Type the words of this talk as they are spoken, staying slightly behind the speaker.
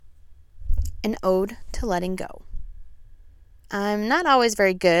An ode to letting go. I'm not always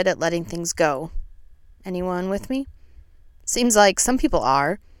very good at letting things go. Anyone with me? Seems like some people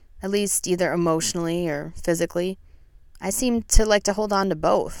are, at least either emotionally or physically. I seem to like to hold on to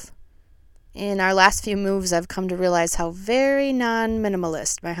both. In our last few moves, I've come to realize how very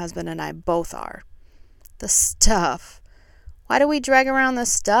non-minimalist my husband and I both are. The stuff. Why do we drag around the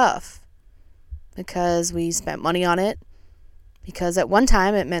stuff? Because we spent money on it? Because at one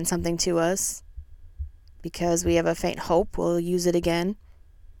time it meant something to us? Because we have a faint hope we'll use it again?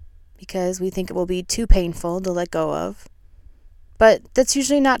 Because we think it will be too painful to let go of? But that's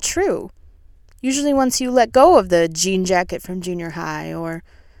usually not true. Usually once you let go of the jean jacket from junior high or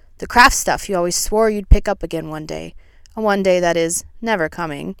the craft stuff you always swore you'd pick up again one day, a one day that is never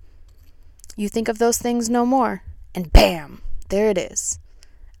coming, you think of those things no more. And bam, there it is.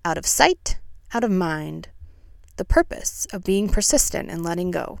 Out of sight, out of mind. The purpose of being persistent and letting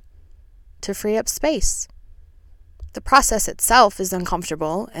go. To free up space. The process itself is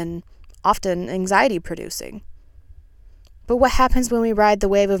uncomfortable and often anxiety producing. But what happens when we ride the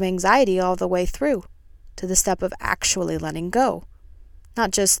wave of anxiety all the way through to the step of actually letting go?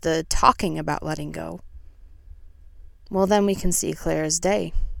 Not just the talking about letting go. Well, then we can see clear as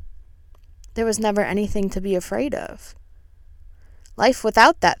day. There was never anything to be afraid of. Life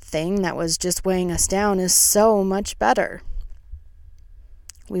without that thing that was just weighing us down is so much better.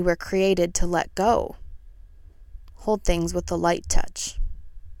 We were created to let go. Hold things with a light touch.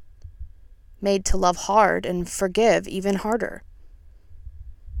 Made to love hard and forgive even harder.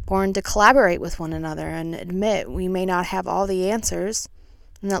 Born to collaborate with one another and admit we may not have all the answers,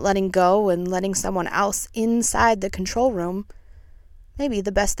 and that letting go and letting someone else inside the control room may be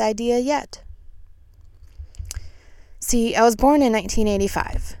the best idea yet. See, I was born in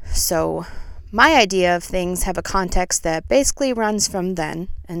 1985, so my idea of things have a context that basically runs from then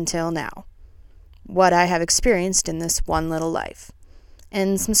until now. What I have experienced in this one little life.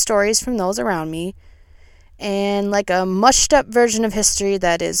 And some stories from those around me. And like a mushed up version of history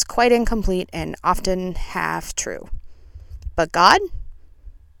that is quite incomplete and often half true. But God?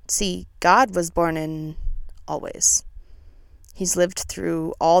 See, God was born in always. He's lived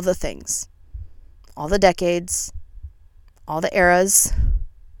through all the things. All the decades. All the eras,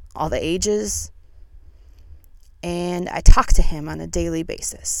 all the ages, and I talk to him on a daily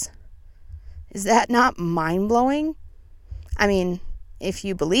basis. Is that not mind-blowing? I mean, if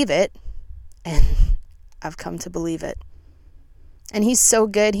you believe it, and I've come to believe it. And he's so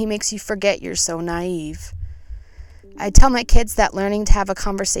good, he makes you forget you're so naive. I tell my kids that learning to have a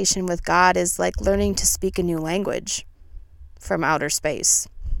conversation with God is like learning to speak a new language from outer space.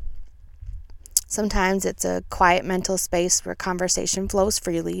 Sometimes it's a quiet mental space where conversation flows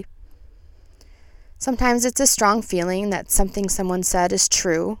freely. Sometimes it's a strong feeling that something someone said is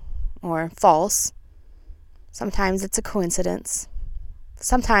true or false. Sometimes it's a coincidence.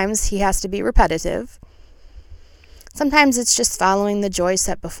 Sometimes he has to be repetitive. Sometimes it's just following the joy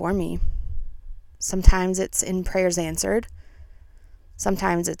set before me. Sometimes it's in prayers answered.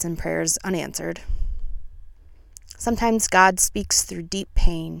 Sometimes it's in prayers unanswered. Sometimes God speaks through deep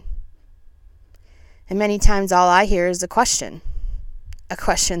pain. And many times all I hear is a question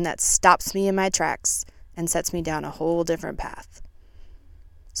that stops me in my tracks and sets me down a whole different path.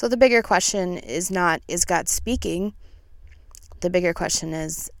 So the bigger question is not, is God speaking? The bigger question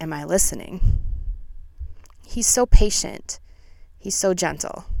is, am I listening? He's so patient. He's so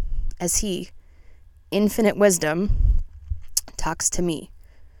gentle as he, infinite wisdom, talks to me,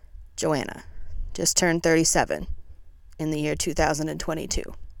 Joanna, just turned 37 in the year 2022.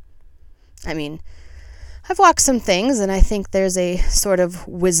 I mean, I've walked some things, and I think there's a sort of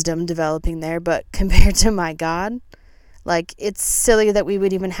wisdom developing there, but compared to my God, like, it's silly that we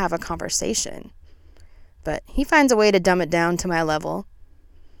would even have a conversation. But he finds a way to dumb it down to my level,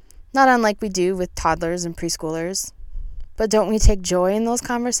 not unlike we do with toddlers and preschoolers. But don't we take joy in those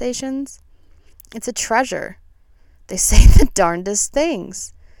conversations? It's a treasure. They say the darndest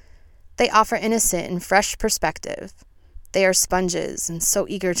things. They offer innocent and fresh perspective. They are sponges and so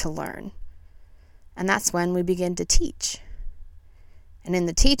eager to learn. And that's when we begin to teach. And in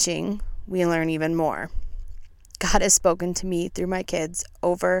the teaching, we learn even more. God has spoken to me through my kids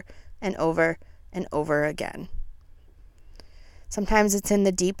over and over and over again. Sometimes it's in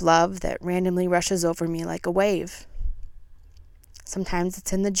the deep love that randomly rushes over me like a wave. Sometimes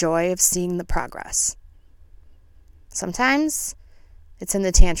it's in the joy of seeing the progress. Sometimes it's in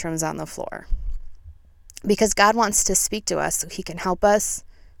the tantrums on the floor. Because God wants to speak to us so he can help us,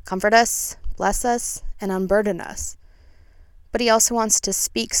 comfort us, bless us, and unburden us. But he also wants to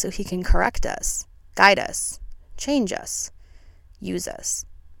speak so he can correct us, guide us, change us, use us.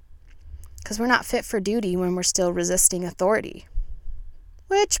 because we're not fit for duty when we're still resisting authority.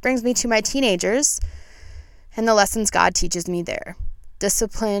 Which brings me to my teenagers and the lessons God teaches me there.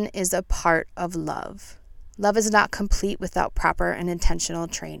 Discipline is a part of love. Love is not complete without proper and intentional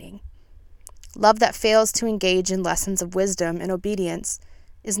training. Love that fails to engage in lessons of wisdom and obedience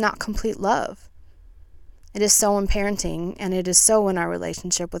is not complete love. It is so in parenting, and it is so in our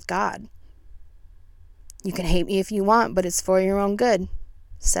relationship with God. You can hate me if you want, but it's for your own good,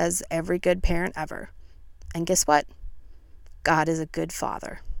 says every good parent ever. And guess what? God is a good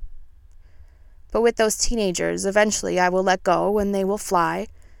father. But with those teenagers, eventually I will let go and they will fly,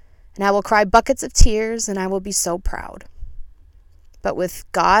 and I will cry buckets of tears and I will be so proud. But with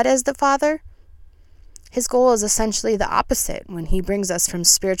God as the Father, His goal is essentially the opposite when He brings us from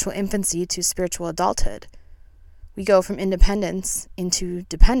spiritual infancy to spiritual adulthood. We go from independence into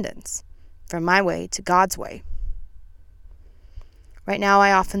dependence, from my way to God's way. Right now,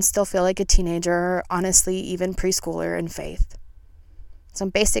 I often still feel like a teenager, or honestly, even preschooler in faith. Some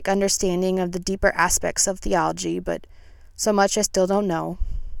basic understanding of the deeper aspects of theology, but so much I still don't know.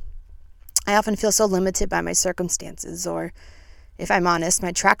 I often feel so limited by my circumstances, or, if I'm honest,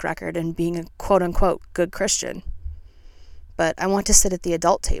 my track record in being a quote-unquote good Christian. But I want to sit at the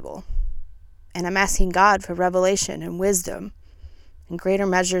adult table, and I'm asking God for revelation and wisdom and greater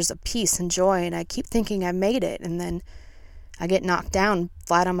measures of peace and joy, and I keep thinking I made it, and then I get knocked down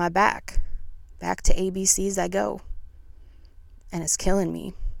flat on my back. Back to ABCs I go. And it's killing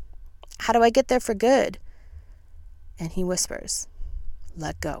me. How do I get there for good? And He whispers,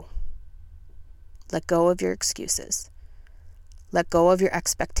 let go. Let go of your excuses. Let go of your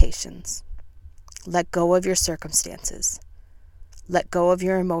expectations. Let go of your circumstances. Let go of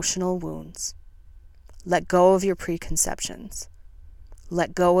your emotional wounds. Let go of your preconceptions.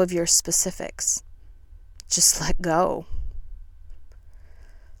 Let go of your specifics. Just let go.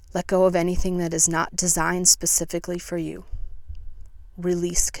 Let go of anything that is not designed specifically for you.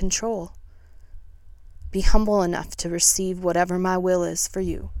 Release control. Be humble enough to receive whatever my will is for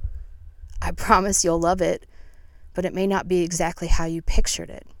you. I promise you'll love it, but it may not be exactly how you pictured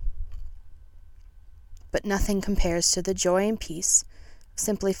it. But nothing compares to the joy and peace of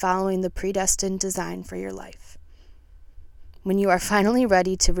simply following the predestined design for your life. When you are finally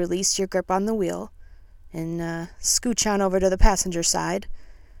ready to release your grip on the wheel and scooch on over to the passenger side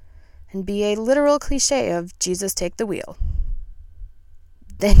and be a literal cliche of Jesus take the wheel,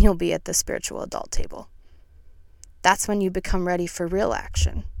 then you'll be at the spiritual adult table. That's when you become ready for real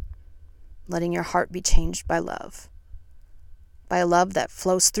action, letting your heart be changed by love. By a love that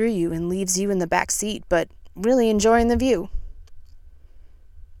flows through you and leaves you in the back seat, but really enjoying the view.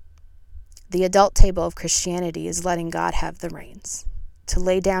 The adult table of Christianity is letting God have the reins, to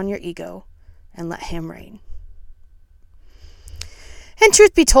lay down your ego and let Him reign. And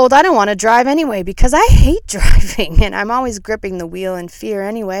truth be told, I don't want to drive anyway because I hate driving and I'm always gripping the wheel in fear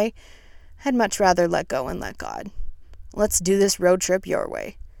anyway. I'd much rather let go and let God. Let's do this road trip your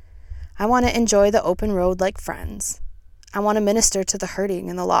way. I want to enjoy the open road like friends. I want to minister to the hurting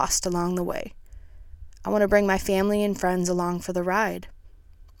and the lost along the way. I want to bring my family and friends along for the ride.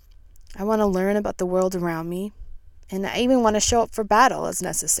 I want to learn about the world around me, and I even want to show up for battle as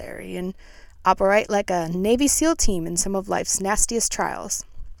necessary and operate like a Navy SEAL team in some of life's nastiest trials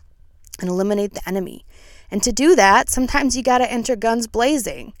and eliminate the enemy. And to do that, sometimes you got to enter guns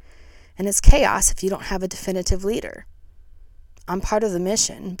blazing, and it's chaos if you don't have a definitive leader. I'm part of the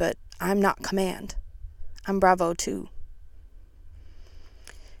mission, but I'm not command. I'm Bravo too.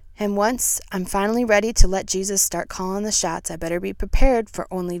 And once I'm finally ready to let Jesus start calling the shots, I better be prepared for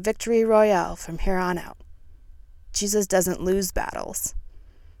only victory royale from here on out. Jesus doesn't lose battles.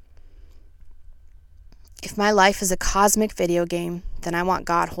 If my life is a cosmic video game, then I want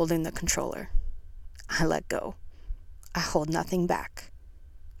God holding the controller. I let go. I hold nothing back.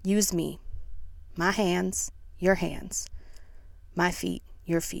 Use me. My hands, your hands. My feet,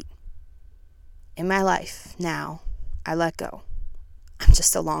 your feet. In my life, now, I let go. I'm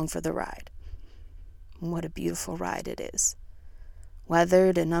just along for the ride. What a beautiful ride it is.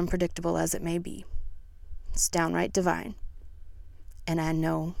 Weathered and unpredictable as it may be. It's downright divine. And I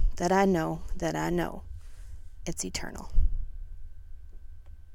know that I know that I know it's eternal.